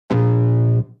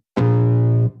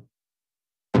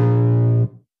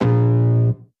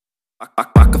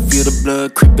I can feel the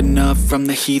blood creeping up from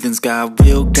the heathens. Got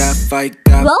will, got fight,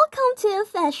 got... Welcome to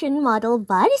Fashion Model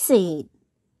Bodysuit.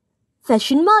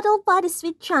 Fashion Model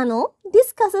Bodysuit channel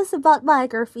discusses about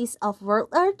biographies of world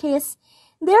artists,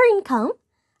 their income,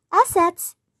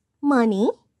 assets,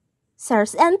 money,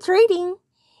 shares and trading,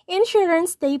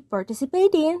 insurance they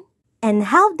participate in, and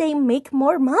how they make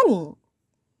more money.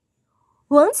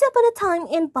 Once upon a time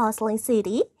in bustling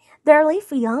city, there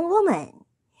lived a young woman.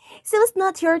 She was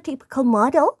not your typical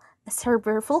model, as her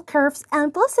beautiful curves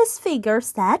and plus figure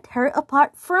set her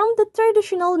apart from the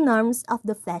traditional norms of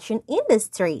the fashion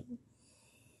industry.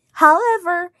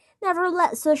 However, never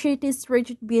let society's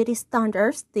rigid beauty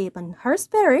standards deepen her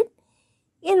spirit.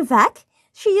 In fact,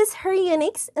 she used her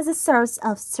uniqueness as a source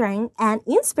of strength and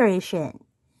inspiration.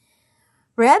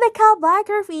 Rebecca's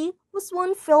biography was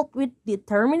one filled with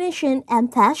determination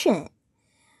and passion.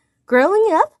 Growing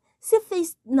up, she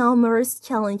faced numerous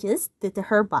challenges due to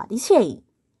her body shape.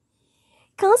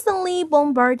 Constantly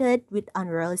bombarded with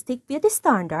unrealistic beauty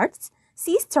standards,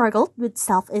 she struggled with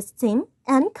self-esteem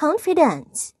and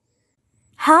confidence.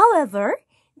 However,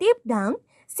 deep down,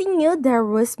 she knew there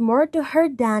was more to her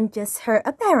than just her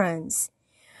appearance.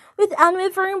 With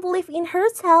unwavering belief in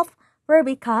herself,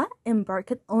 Rebecca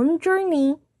embarked on a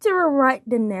journey to rewrite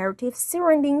the narrative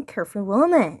surrounding Curvy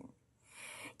woman.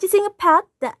 Choosing a path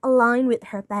that aligned with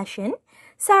her passion,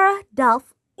 Sarah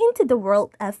delved into the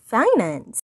world of finance.